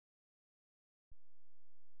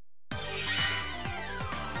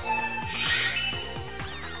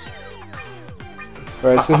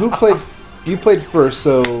All right. So who played? You played first.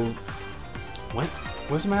 So What?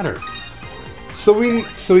 What's the matter? so we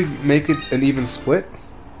make it an even split.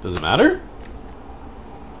 Does it matter?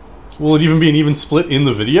 Will it even be an even split in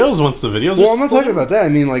the videos once the videos are Well, I'm not split? talking about that. I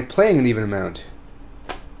mean, like playing an even amount.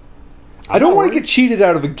 I don't want to get cheated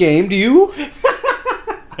out of a game. Do you?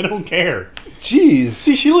 I don't care. Jeez.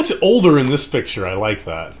 See, she looks older in this picture. I like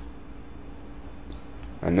that.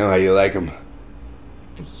 I know how you like them.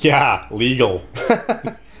 Yeah, legal.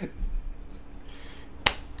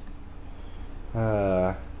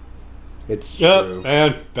 It's Yep, true.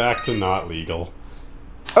 and back to not legal.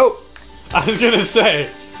 Oh, I was gonna say,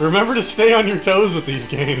 remember to stay on your toes with these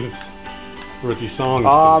games. Or with these songs.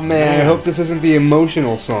 aw 'cause, man, I hope this isn't the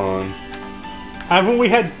emotional song. Haven't we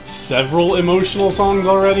had several emotional songs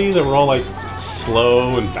already that were all like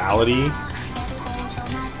slow and ballady?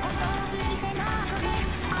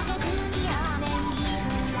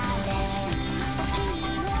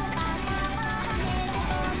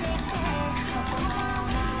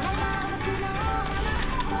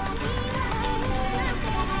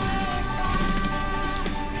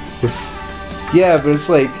 Yeah, but it's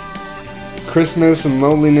like Christmas and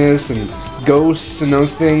loneliness and ghosts and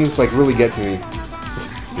those things like really get to me.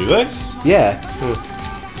 Do they? Yeah.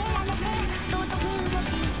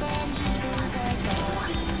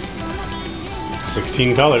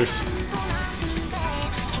 16 colors.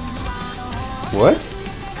 What?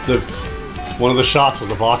 One of the shots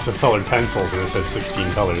was a box of colored pencils and it said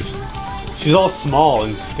 16 colors. She's all small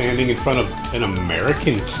and standing in front of an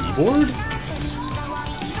American keyboard?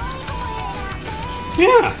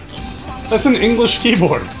 Yeah, that's an English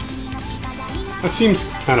keyboard. That seems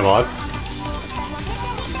kind of odd.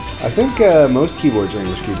 I think most keyboards are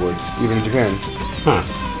English keyboards, even in Japan. Huh.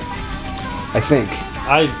 I think.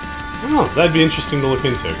 I don't know, that'd be interesting to look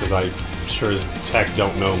into, because I sure as heck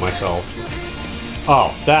don't know myself.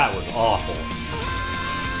 Oh, that was awful.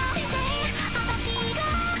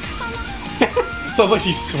 Sounds like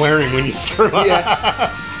she's swearing when you screw up.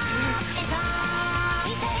 Yeah.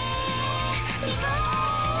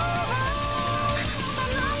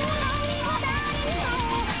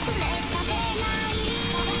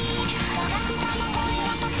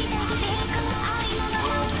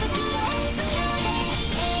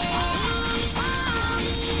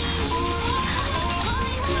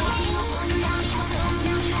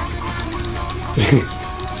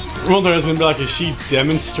 Well, there was gonna be like, is she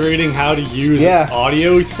demonstrating how to use Yeah.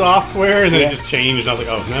 audio software? And then Yeah. it just changed, and I was like,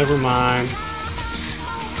 oh, never mind.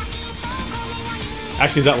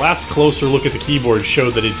 Actually, that last closer look at the keyboard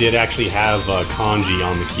showed that it did actually have kanji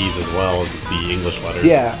on the keys as well as the English letters.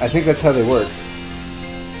 Yeah, I think that's how they work.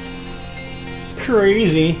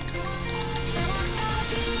 Crazy.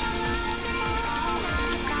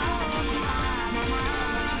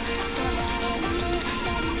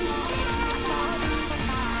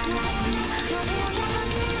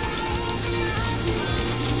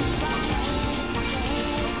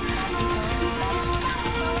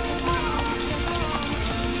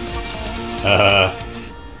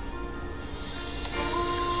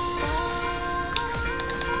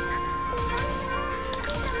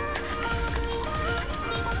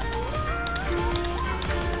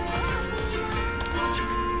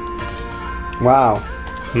 Wow.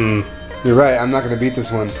 You're right, I'm not gonna beat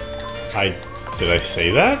this one. Did I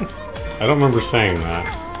say that? I don't remember saying that.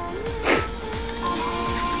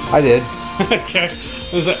 I did. Okay.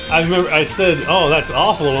 I remember I said, oh, that's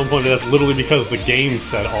awful at one point, but that's literally because the game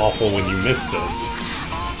said awful when you missed it.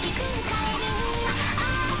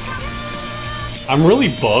 I'm really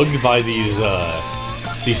bugged by these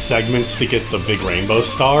segments to get the big rainbow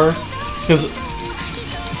star, because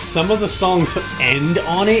some of the songs end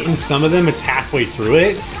on it, and some of them it's halfway through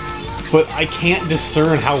it, but I can't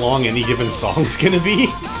discern how long any given song's gonna be.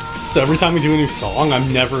 So every time we do a new song,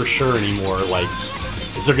 I'm never sure anymore, like,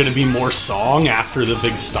 is there gonna be more song after the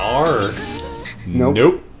big star, or... Nope.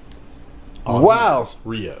 Nope. Odds Wow. and ends.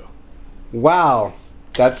 Rio. Wow.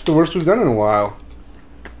 That's the worst we've done in a while.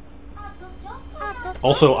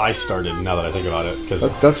 Also, I started, now that I think about it, because...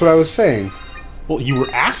 That's what I was saying. Well, you were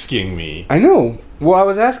asking me. I know. Well, I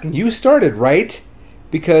was asking. You started, right?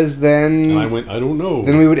 Because then... And I went, I don't know.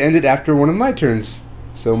 Then we would end it after one of my turns.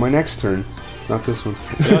 So my next turn. Not this one.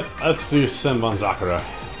 Yeah, let's do Senbon Sakura.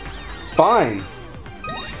 Fine.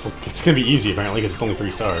 It's gonna be easy, apparently, because it's only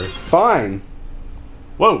 3 stars. Fine.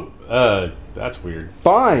 Whoa, that's weird.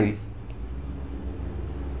 Fine.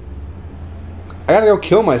 I gotta go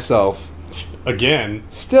kill myself. Again.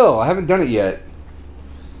 Still, I haven't done it yet.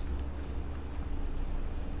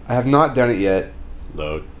 I have not done it yet.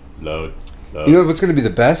 Load, load, load. You know what's gonna be the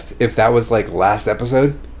best? If that was like last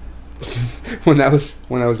episode? when I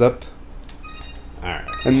was up,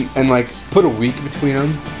 Alright. and like put a week between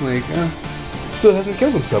them. Like, still hasn't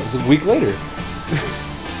killed himself. It's a week later.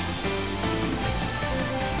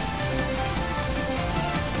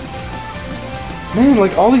 Man,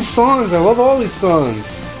 like all these songs, I love all these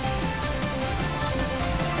songs.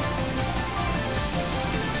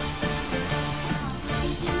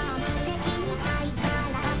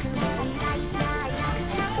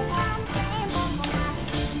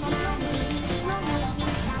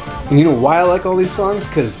 And you know why I like all these songs?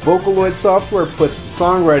 Because Vocaloid software puts the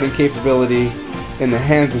songwriting capability in the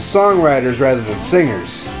hands of songwriters rather than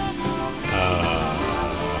singers.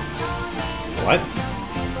 What?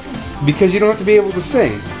 Because you don't have to be able to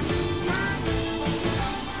sing.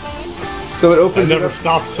 So it opens. I've never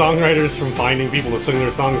stopped songwriters from finding people to sing their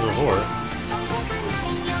songs before.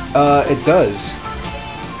 It does.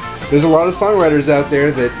 There's a lot of songwriters out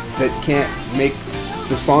there that can't make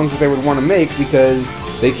the songs that they would want to make because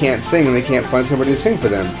they can't sing and they can't find somebody to sing for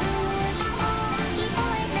them.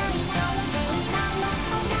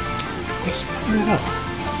 Just fucking it up.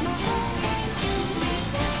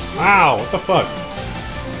 Wow, what the fuck?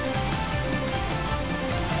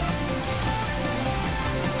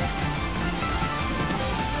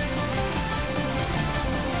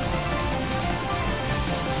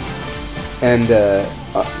 And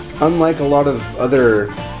unlike a lot of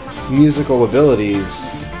other musical abilities,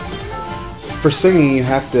 for singing you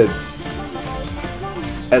have to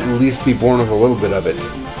at least be born with a little bit of it.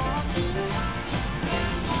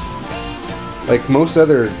 Like most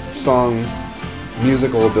other song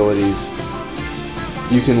musical abilities,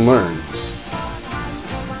 you can learn.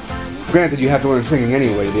 Granted, you have to learn singing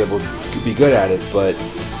anyway to be able to be good at it, but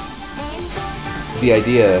the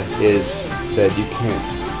idea is that you can't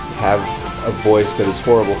have a voice that is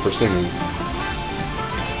horrible for singing.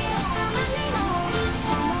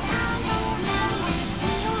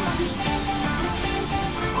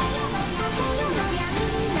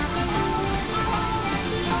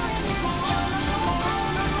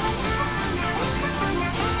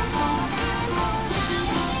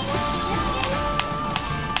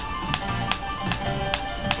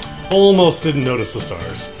 Almost didn't notice the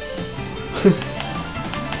stars.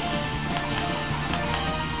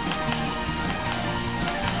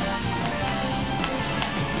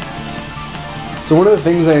 So one of the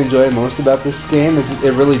things I enjoy most about this game is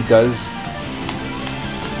it really does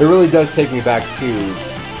take me back to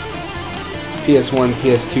PS1,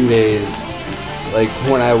 PS2 days, like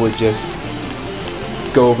when I would just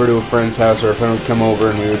go over to a friend's house or a friend would come over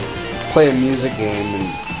and we would play a music game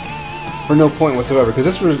and for no point whatsoever,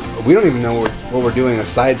 because we don't even know what we're doing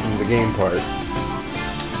aside from the game part.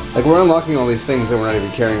 Like, we're unlocking all these things that we're not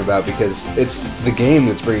even caring about because it's the game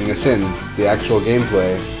that's bringing us in, the actual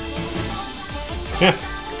gameplay. Yeah.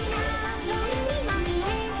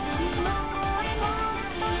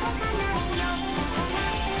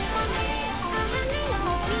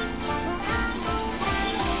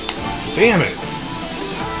 Damn it.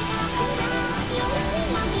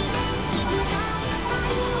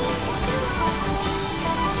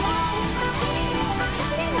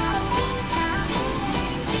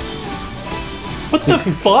 What the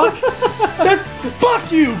fuck?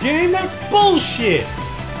 Fuck you, game! That's bullshit!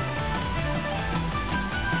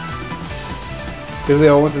 Because they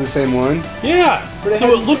all went to the same one? Yeah!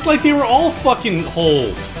 So it looked like they were all fucking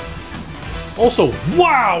holes. Also,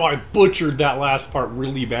 wow, I butchered that last part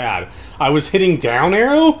really bad. I was hitting down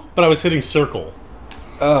arrow, but I was hitting circle.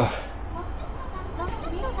 Ugh.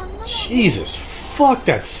 Jesus, fuck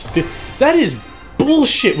that is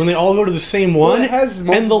bullshit when they all go to the same one. Well, it has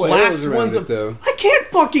and the last around one's it, though. I can't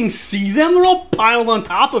fucking see them. They're all piled on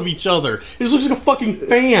top of each other. It just looks like a fucking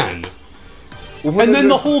fan. Well, and then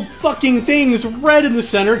the whole fucking thing's red in the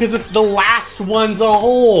center because it's the last one's a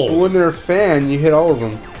hole. When they're a fan, you hit all of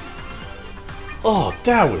them. Oh,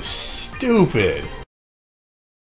 that was stupid.